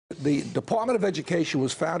the Department of Education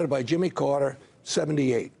was founded by Jimmy Carter,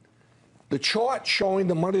 78. The chart showing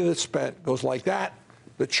the money that's spent goes like that.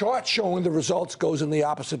 The chart showing the results goes in the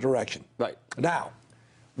opposite direction. Right. Now,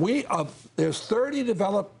 there's 30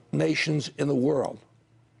 developed nations in the world.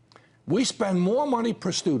 We spend more money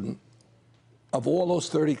per student of all those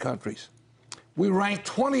 30 countries. We rank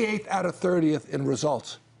 28th out of 30th in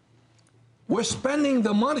results. We're spending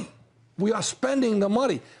the money. We are spending the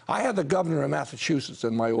money. I had the governor of Massachusetts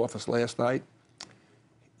in my office last night.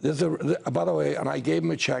 By the way, and I gave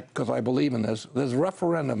him a check because I believe in this. There's a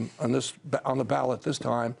referendum on the ballot this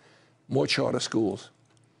time, more charter schools.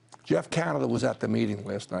 Jeff Canada was at the meeting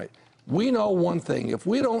last night. We know one thing. If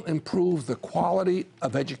we don't improve the quality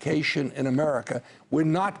of education in America, we're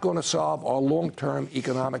not going to solve our long-term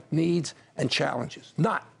economic needs and challenges.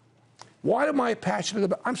 Not. Why am I passionate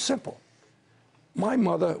about it? I'm simple. My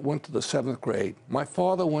mother went to the 7th grade. My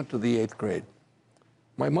father went to the 8th grade.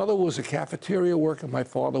 My mother was a cafeteria worker. My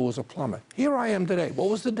father was a plumber. Here I am today. What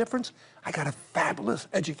was the difference? I got a fabulous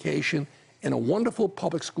education in a wonderful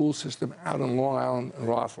public school system out in Long Island and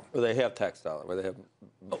Roslyn. Where they have tax dollars, where they have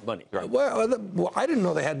money. Right. Well, I didn't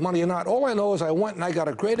know they had money or not. All I know is I went and I got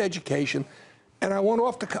a great education, and I went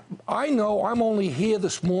off to. I know I'm only here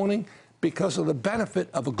this morning because of the benefit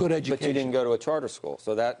of a good education. But you didn't go to a charter school,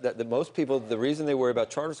 so that most people, the reason they worry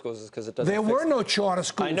about charter schools is because it doesn't. There were no charter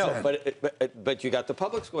schools. I know, then. but you got the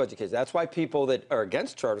public school education. That's why people that are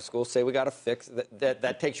against charter schools say we got to fix that.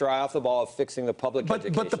 That takes your eye off the ball of fixing the public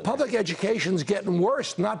education. But the public education's getting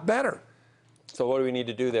worse, not better. So what do we need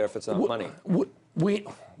to do there if it's not money? We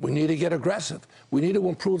need to get aggressive. We need to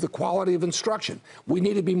improve the quality of instruction. We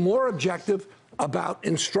need to be more objective about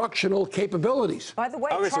instructional capabilities. By the way,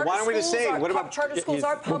 so why don't we just say, what about charter schools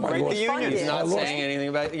are publicly break the unions? He's not saying anything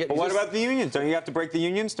about it. But what about the unions? Don't you have to break the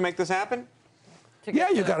unions to make this happen? Yeah,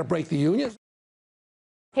 you got to break the unions.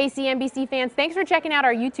 Hey CNBC fans, thanks for checking out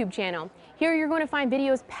our YouTube channel. Here you're going to find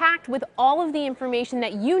videos packed with all of the information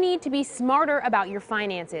that you need to be smarter about your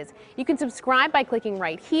finances. You can subscribe by clicking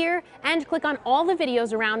right here and click on all the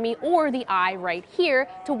videos around me or the I right here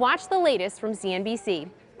to watch the latest from CNBC.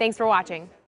 Thanks for watching.